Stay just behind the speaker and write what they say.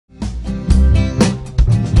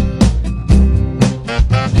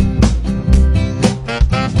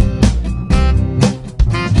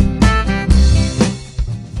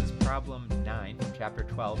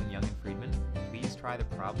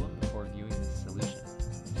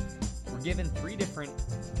we're given three different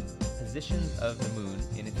positions of the moon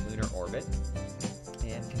in its lunar orbit,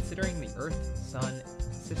 and considering the Earth-Sun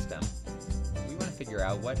system, we want to figure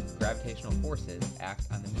out what gravitational forces act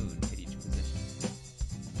on the moon at each position.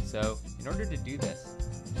 So in order to do this,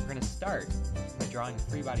 we're going to start by drawing a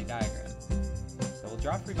free body diagram. So we'll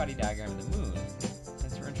draw a free body diagram of the moon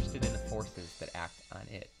since we're interested in the forces that act on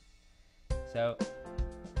it. So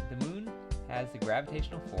the moon has the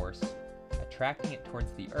gravitational force attracting it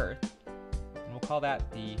towards the Earth, and we'll call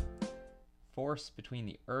that the force between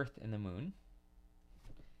the Earth and the moon.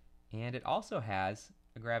 And it also has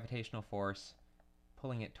a gravitational force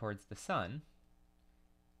pulling it towards the sun,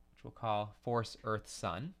 which we'll call force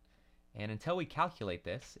Earth-Sun. And until we calculate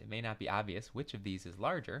this, it may not be obvious which of these is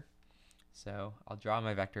larger. So I'll draw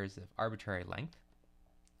my vectors of arbitrary length,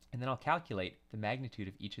 and then I'll calculate the magnitude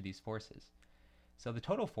of each of these forces. So the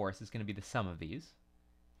total force is going to be the sum of these,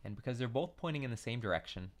 and because they're both pointing in the same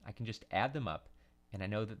direction, I can just add them up, and I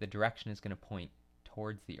know that the direction is going to point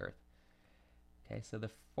towards the Earth. Okay, so the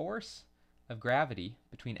force of gravity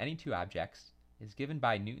between any two objects is given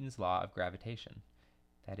by Newton's law of gravitation.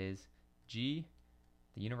 That is g,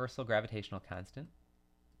 the universal gravitational constant,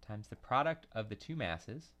 times the product of the two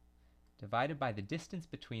masses, divided by the distance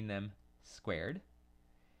between them squared.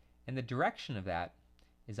 And the direction of that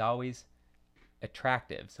is always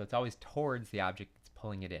attractive, so it's always towards the object that's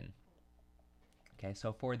pulling it in. Okay,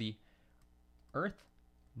 so for the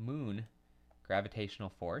Earth-Moon gravitational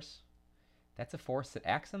force, that's a force that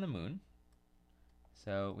acts on the moon.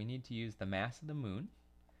 So we need to use the mass of the moon,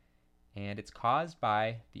 and it's caused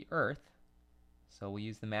by the Earth, so we'll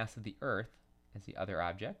use the mass of the Earth as the other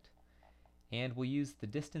object, and we'll use the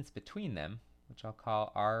distance between them, which I'll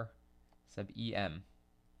call r sub em,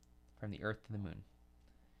 from the Earth to the moon.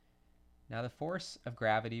 Now the force of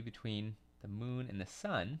gravity between the moon and the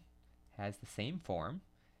sun has the same form,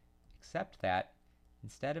 except that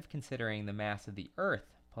instead of considering the mass of the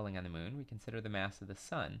Earth pulling on the moon, we consider the mass of the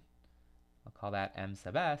sun. I'll call that m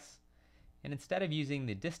sub s. And instead of using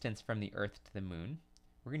the distance from the Earth to the moon,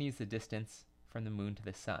 we're going to use the distance from the moon to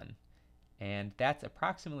the sun. And that's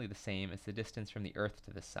approximately the same as the distance from the Earth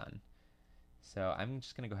to the sun. So I'm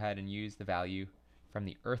just going to go ahead and use the value from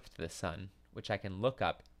the Earth to the sun, which I can look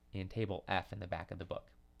up in table F in the back of the book.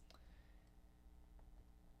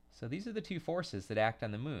 So these are the two forces that act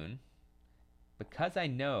on the moon. Because I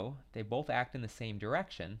know they both act in the same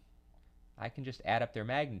direction, I can just add up their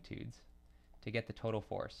magnitudes to get the total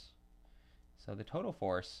force. So the total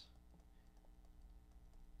force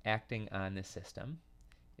acting on this system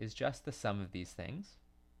is just the sum of these things.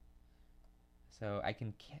 So I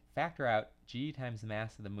can factor out g times the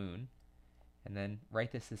mass of the moon, and then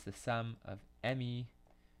write this as the sum of me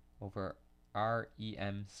over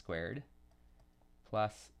rem squared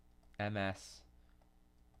plus ms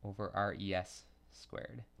over res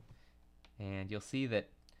squared. And you'll see that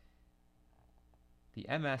the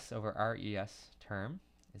ms over res term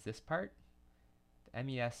is this part. The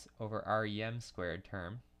mes over rem squared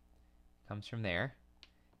term comes from there,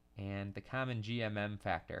 and the common gmm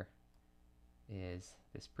factor is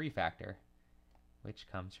this prefactor, which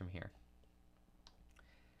comes from here.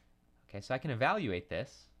 Okay, so I can evaluate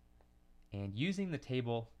this, and using the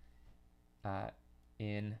table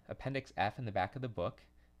in Appendix F in the back of the book,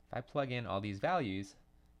 if I plug in all these values,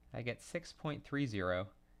 I get 6.30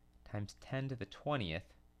 times 10 to the 20th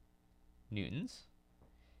newtons.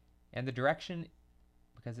 And the direction,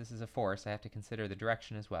 because this is a force, I have to consider the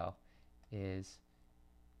direction as well, is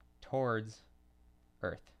towards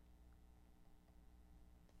Earth.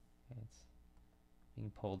 Okay, it's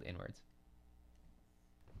being pulled inwards.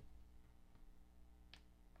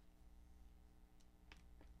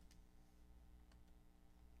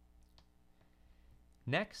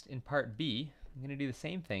 Next, in part B, I'm going to do the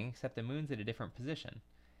same thing, except the moon's at a different position.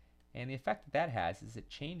 And the effect that that has is it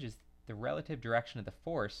changes the relative direction of the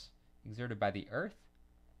force exerted by the Earth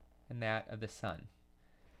and that of the sun.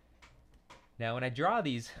 Now when I draw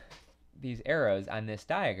these arrows on this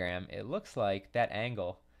diagram, it looks like that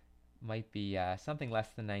angle might be something less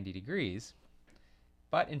than 90 degrees.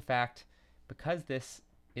 But in fact, because this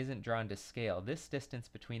isn't drawn to scale, this distance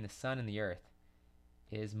between the sun and the Earth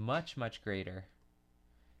is much, much greater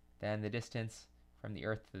than the distance from the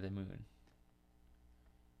Earth to the moon.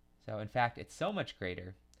 So in fact, it's so much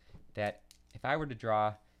greater that if I were to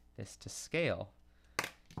draw this to scale,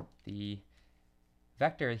 the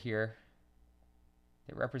vector here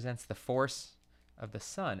that represents the force of the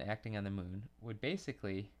sun acting on the moon would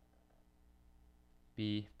basically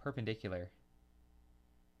be perpendicular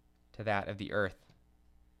to that of the Earth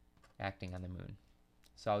acting on the moon.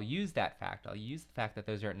 So I'll use that fact. I'll use the fact that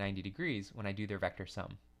those are at 90 degrees when I do their vector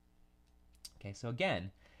sum. Okay, so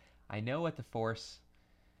again, I know what the force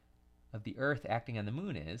of the Earth acting on the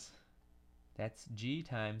Moon is. That's g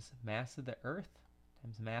times mass of the Earth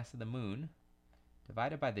times mass of the Moon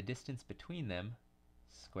divided by the distance between them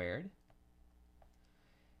squared.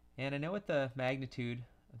 And I know what the magnitude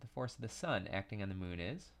of the force of the Sun acting on the Moon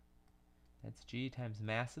is. That's g times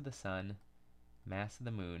mass of the Sun, mass of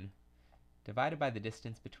the Moon, divided by the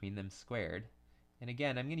distance between them squared. And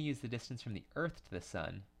again, I'm going to use the distance from the Earth to the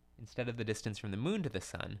Sun instead of the distance from the Moon to the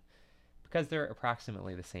Sun, because they're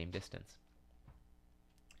approximately the same distance.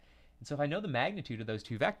 And so if I know the magnitude of those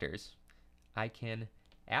two vectors, I can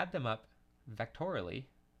add them up vectorially.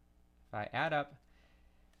 If I add up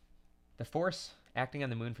the force acting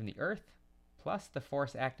on the Moon from the Earth plus the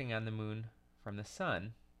force acting on the Moon from the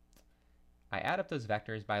Sun, I add up those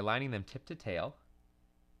vectors by aligning them tip to tail,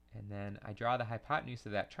 and then I draw the hypotenuse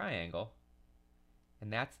of that triangle,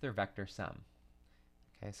 and that's their vector sum.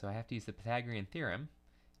 Okay, so I have to use the Pythagorean theorem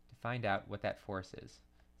to find out what that force is.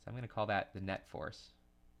 So I'm going to call that the net force.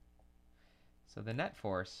 So the net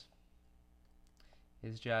force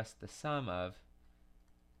is just the sum of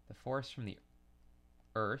the force from the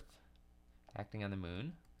Earth acting on the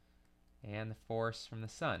Moon and the force from the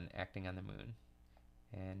Sun acting on the Moon.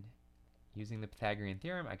 And using the Pythagorean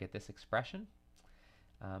theorem, I get this expression.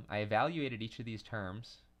 I evaluated each of these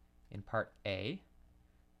terms in part A.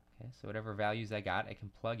 Okay, so whatever values I got, I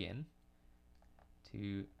can plug in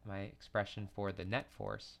to my expression for the net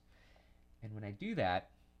force. And when I do that,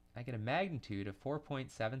 I get a magnitude of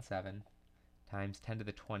 4.77 times 10 to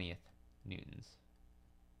the 20th newtons.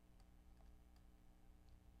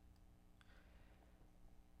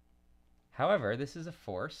 However, this is a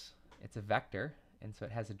force, it's a vector, and so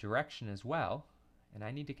it has a direction as well, and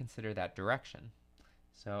I need to consider that direction.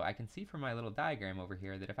 So I can see from my little diagram over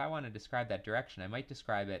here that if I want to describe that direction, I might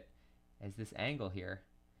describe it as this angle here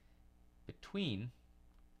between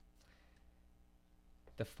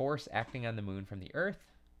the force acting on the Moon from the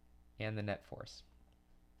Earth and the net force.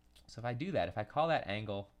 So if I do that, if I call that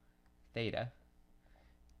angle theta,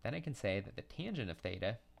 then I can say that the tangent of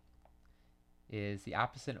theta is the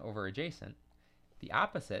opposite over adjacent. The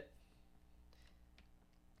opposite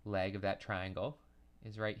leg of that triangle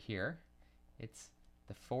is right here. It's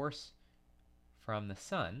the force from the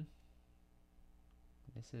Sun.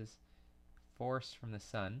 This is force from the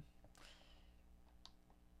Sun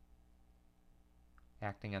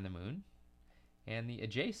acting on the Moon. And the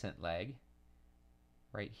adjacent leg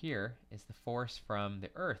right here is the force from the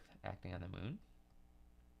Earth acting on the Moon.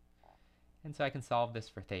 And so I can solve this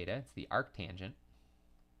for theta. It's the arctangent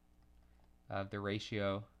of the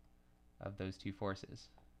ratio of those two forces.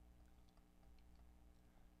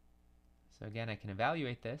 So again, I can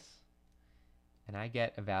evaluate this, and I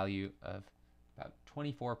get a value of about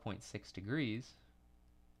 24.6 degrees.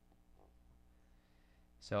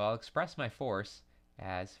 So I'll express my force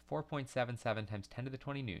as 4.77 times 10 to the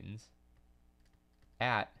 20 newtons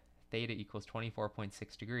at theta equals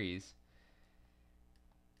 24.6 degrees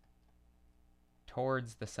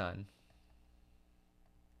towards the Sun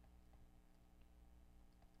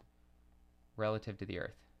relative to the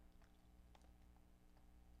Earth.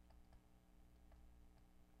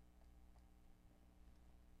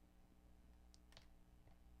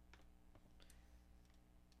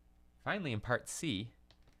 Finally, in part C,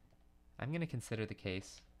 I'm going to consider the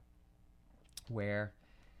case where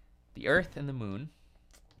the Earth and the Moon,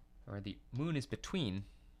 or the Moon is between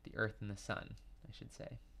the Earth and the Sun, I should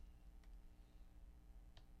say.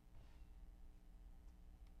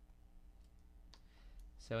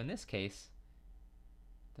 So in this case,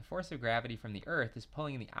 the force of gravity from the Earth is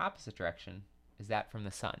pulling in the opposite direction as that from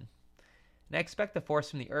the Sun. And I expect the force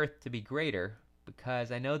from the Earth to be greater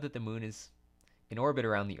because I know that the Moon is in orbit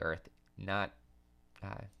around the Earth, not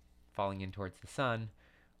falling in towards the Sun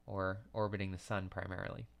or orbiting the Sun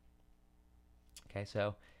primarily. Okay,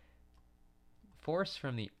 so force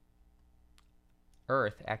from the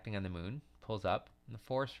Earth acting on the Moon pulls up, and the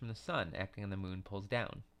force from the Sun acting on the Moon pulls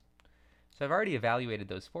down. So I've already evaluated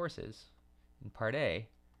those forces. In part A,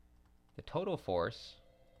 the total force,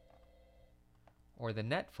 or the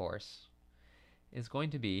net force, is going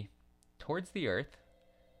to be towards the Earth,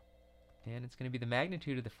 and it's going to be the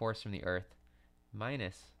magnitude of the force from the Earth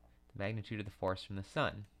minus the magnitude of the force from the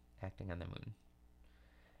Sun acting on the Moon.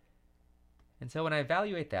 And so when I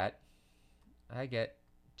evaluate that, I get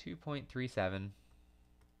 2.37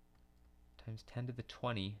 times 10 to the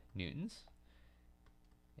 20 newtons,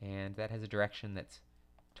 and that has a direction that's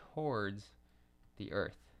towards the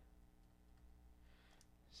Earth.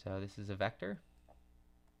 So this is a vector,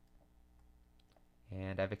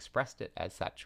 and I've expressed it as such